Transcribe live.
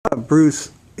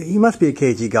Bruce, he must be a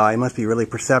cagey guy. He must be really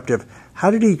perceptive. How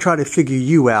did he try to figure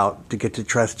you out to get to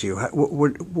trust you?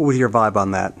 What was your vibe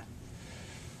on that?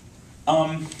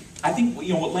 I think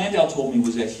what Landau told me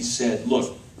was that he said,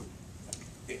 look,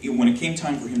 when it came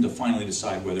time for him to finally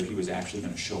decide whether he was actually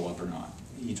going to show up or not,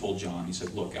 he told John, he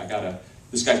said, look,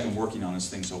 this guy's been working on this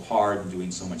thing so hard and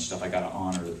doing so much stuff, I got to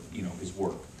honor, his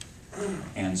work.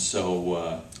 And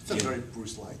so... That's very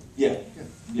Bruce-like. Yeah.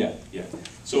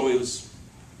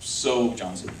 So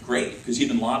John said, great, because he'd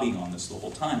been lobbying on this the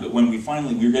whole time. But when we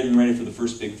were getting ready for the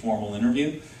first big formal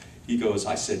interview,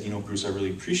 I said, Bruce, I really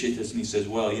appreciate this. And he says,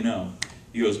 well, he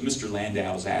goes, Mr.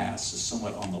 Landau's ass is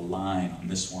somewhat on the line on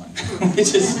this one.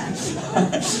 Which is,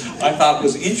 I thought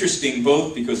was interesting,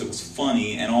 both because it was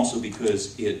funny and also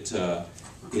because it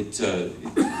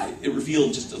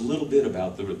revealed just a little bit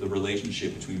about the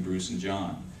relationship between Bruce and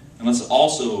John. And let's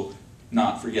also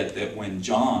not forget that when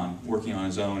John, working on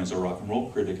his own as a rock and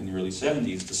roll critic in the early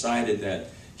 70s, decided that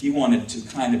he wanted to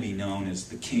kind of be known as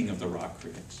the king of the rock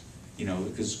critics,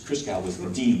 because Christgau was the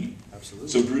dean.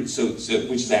 Absolutely. So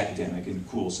which is academic and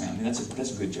cool sounding. That's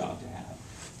a good job to have.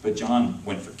 But John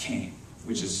went for king,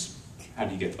 which is, how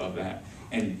do you get above that?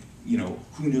 And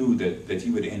who knew that he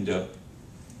would end up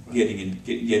getting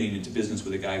into business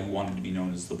with a guy who wanted to be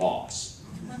known as the boss?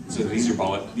 So these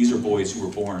are boys who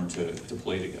were born to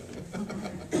play together.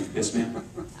 Yes, ma'am?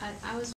 I was